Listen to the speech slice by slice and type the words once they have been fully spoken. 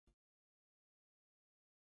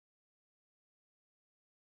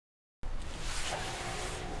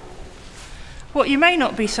What you may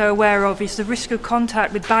not be so aware of is the risk of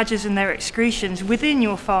contact with badgers and their excretions within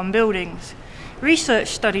your farm buildings. Research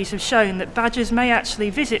studies have shown that badgers may actually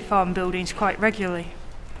visit farm buildings quite regularly.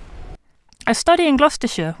 A study in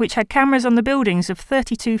Gloucestershire, which had cameras on the buildings of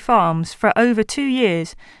 32 farms for over 2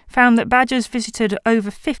 years, found that badgers visited over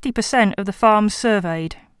 50% of the farms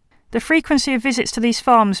surveyed. The frequency of visits to these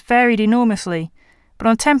farms varied enormously, but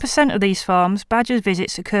on 10% of these farms, badgers'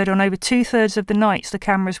 visits occurred on over 2/3 of the nights the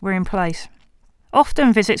cameras were in place.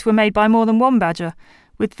 Often visits were made by more than one badger,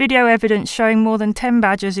 with video evidence showing more than 10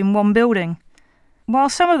 badgers in one building. While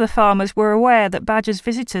some of the farmers were aware that badgers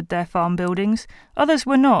visited their farm buildings, others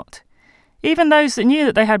were not. Even those that knew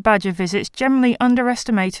that they had badger visits generally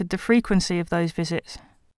underestimated the frequency of those visits.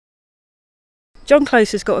 John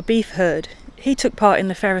Close has got a beef herd. He took part in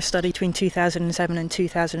the Defra study between 2007 and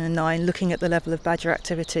 2009, looking at the level of badger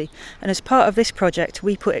activity, and as part of this project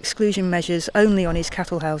we put exclusion measures only on his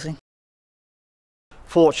cattle housing.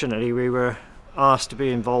 Fortunately, we were asked to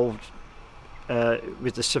be involved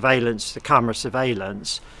with the surveillance, the camera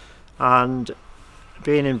surveillance, and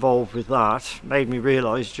being involved with that made me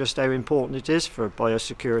realise just how important it is for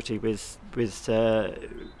biosecurity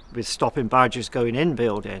with stopping badgers going in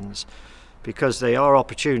buildings, because they are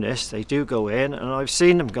opportunists. They do go in, and I've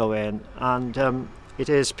seen them go in, and it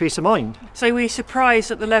is peace of mind. So were you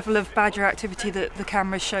surprised at the level of badger activity that the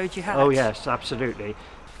cameras showed you had? Oh yes, absolutely.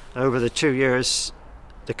 Over the 2 years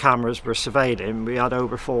the cameras were surveilling, we had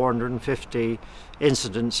over 450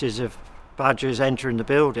 incidences of badgers entering the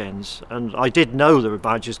buildings, and I did know there were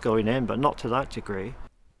badgers going in, but not to that degree.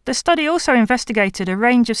 The study also investigated a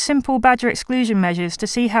range of simple badger exclusion measures to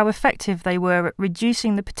see how effective they were at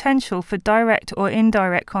reducing the potential for direct or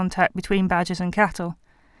indirect contact between badgers and cattle.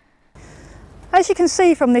 As you can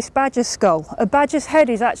see from this badger skull, a badger's head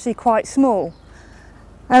is actually quite small.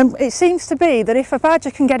 It seems to be that if a badger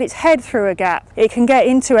can get its head through a gap, it can get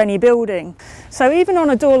into any building. So even on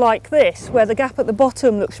a door like this, where the gap at the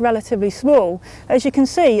bottom looks relatively small, as you can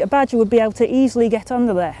see, a badger would be able to easily get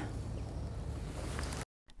under there.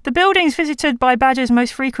 The buildings visited by badgers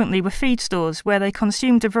most frequently were feed stores, where they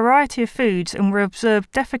consumed a variety of foods and were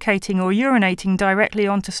observed defecating or urinating directly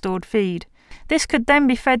onto stored feed. This could then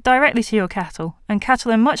be fed directly to your cattle, and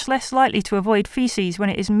cattle are much less likely to avoid faeces when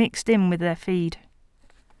it is mixed in with their feed.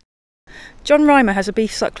 John Reimer has a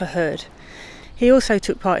beef suckler herd. He also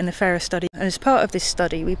took part in the Defra study, and as part of this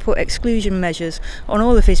study we put exclusion measures on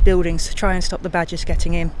all of his buildings to try and stop the badgers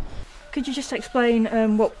getting in. Could you just explain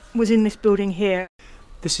what was in this building here?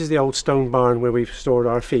 This is the old stone barn where we've stored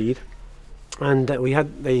our feed, and we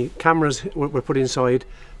had the cameras were put inside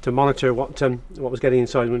to monitor what was getting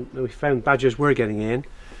inside when we found badgers were getting in.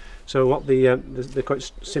 So what the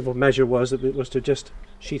quite simple measure was to just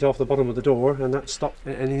sheet off the bottom of the door, and that stopped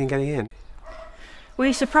anything getting in. Were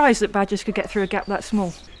you surprised that badgers could get through a gap that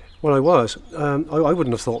small? Well, I was. I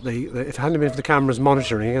wouldn't have thought if it hadn't been for the cameras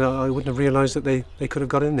monitoring, I wouldn't have realised that they could have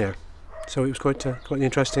got in there. So it was quite an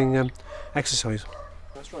interesting exercise.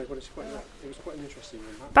 That's right. Well, it was quite an interesting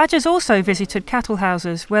one. Badgers also visited cattle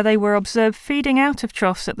houses, where they were observed feeding out of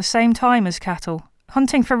troughs at the same time as cattle,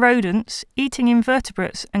 hunting for rodents, eating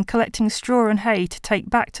invertebrates, and collecting straw and hay to take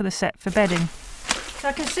back to the set for bedding. So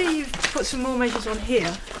I can see you've put some more measures on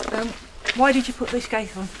here. Why did you put this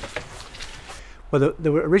gate on? Well,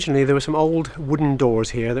 originally there were some old wooden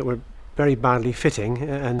doors here that were very badly fitting,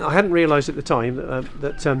 and I hadn't realised at the time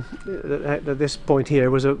that this point here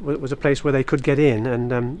was a place where they could get in, and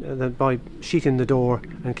that by sheeting the door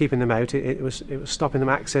and keeping them out, it was stopping them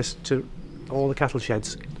access to all the cattle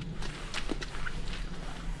sheds.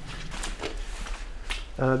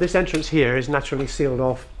 This entrance here is naturally sealed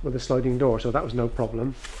off with a sliding door, so that was no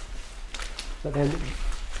problem. But then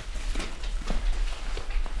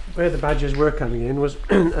where the badgers were coming in was,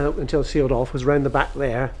 until sealed off, was round the back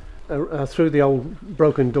there, through the old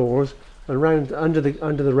broken doors, and round under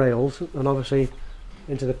the rails, and obviously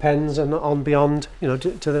into the pens and on beyond, to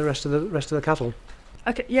the rest of the cattle.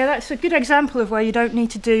 Okay, yeah, that's a good example of where you don't need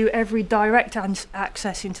to do every direct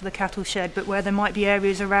access into the cattle shed, but where there might be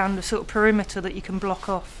areas around the sort of perimeter that you can block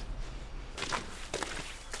off.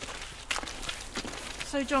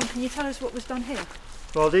 So John, can you tell us what was done here?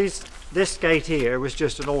 Well, this gate here was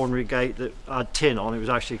just an ordinary gate that had tin on. It was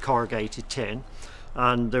actually corrugated tin,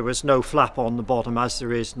 and there was no flap on the bottom as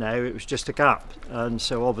there is now. It was just a gap, and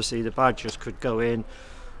so obviously the badgers could go in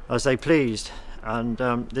as they pleased. And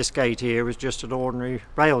this gate here was just an ordinary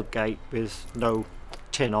railed gate with no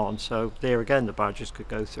tin on, so there again the badgers could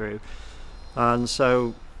go through. And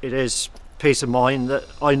so it is peace of mind that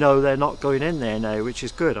I know they're not going in there now, which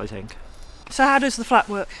is good, I think. So how does the flap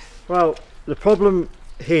work? Well, the problem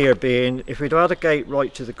here being, if we'd had a gate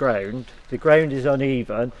right to the ground is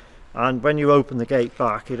uneven, and when you open the gate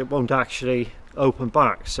back it won't actually open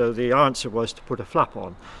back, so the answer was to put a flap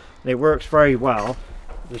on, and it works very well.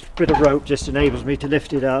 This bit of rope just enables me to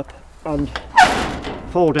lift it up and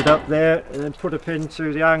fold it up there, and then put a pin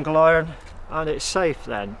through the angle iron, and it's safe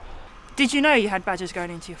then. Did you know you had badgers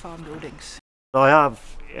going into your farm buildings? I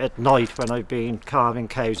have at night when I've been calving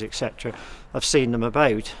cows, etc. I've seen them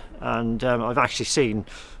about, and I've actually seen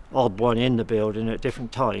odd one in the building at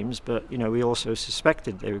different times, but you know, we also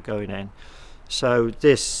suspected they were going in. So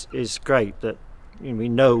this is great that, you know, we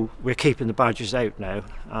know we're keeping the badgers out now,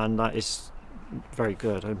 and that is very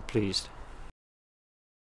good. I'm pleased.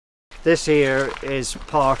 This here is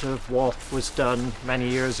part of what was done many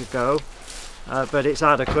years ago, but it's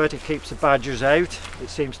adequate. It keeps the badgers out. It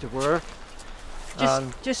seems to work.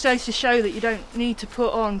 Just so to show that you don't need to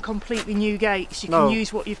put on completely new gates, you can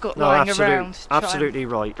use what you've got lying around to absolutely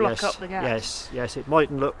right. Block up the gaps. Yes, it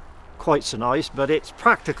mightn't look quite so nice, but it's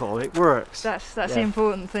practical, it works. That's the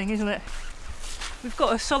important thing, isn't it? We've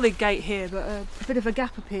got a solid gate here, but a bit of a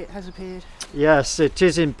gap has appeared. Yes, it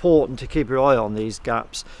is important to keep your eye on these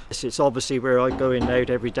gaps. It's obviously where I go in and out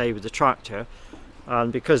every day with the tractor,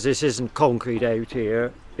 and because this isn't concrete out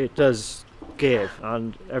here, it does give,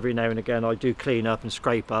 and every now and again I do clean up and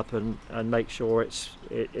scrape up and make sure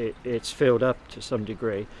it's filled up to some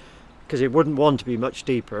degree, because it wouldn't want to be much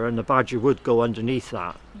deeper and the badger would go underneath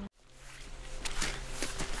that.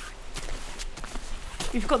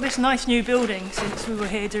 You've got this nice new building since we were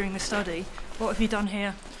here doing the study. What have you done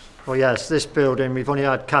here? Well, yes, this building, we've only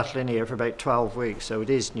had cattle in here for about 12 weeks, so it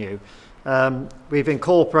is new. We've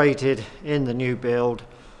incorporated in the new build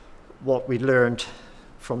what we learned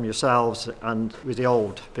from yourselves and with the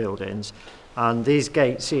old buildings, and these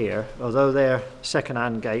gates here, although they're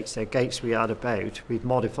second-hand gates, they're gates we had about, we've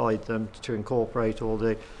modified them to incorporate all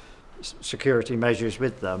the security measures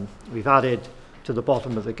with them. We've added to the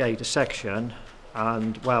bottom of the gate a section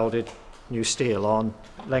and welded new steel on,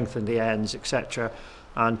 lengthened the ends, etc.,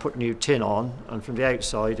 and put new tin on, and from the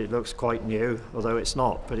outside it looks quite new, although it's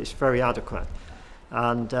not, but it's very adequate,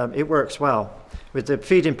 and it works well. With the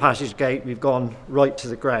feeding passage gate we've gone right to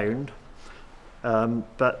the ground,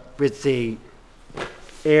 but with the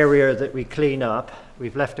area that we clean up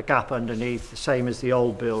we've left a gap underneath, the same as the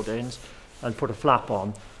old buildings, and put a flap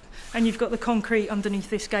on. And you've got the concrete underneath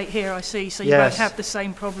this gate here, I see, so you won't have the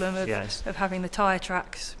same problem of having the tyre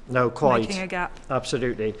tracks making a gap.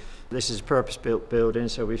 Absolutely. This is a purpose-built building,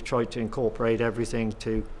 so we've tried to incorporate everything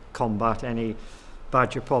to combat any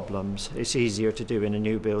badger problems. It's easier to do in a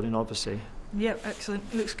new building, obviously. Yep,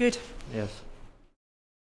 excellent. Looks good. Yes.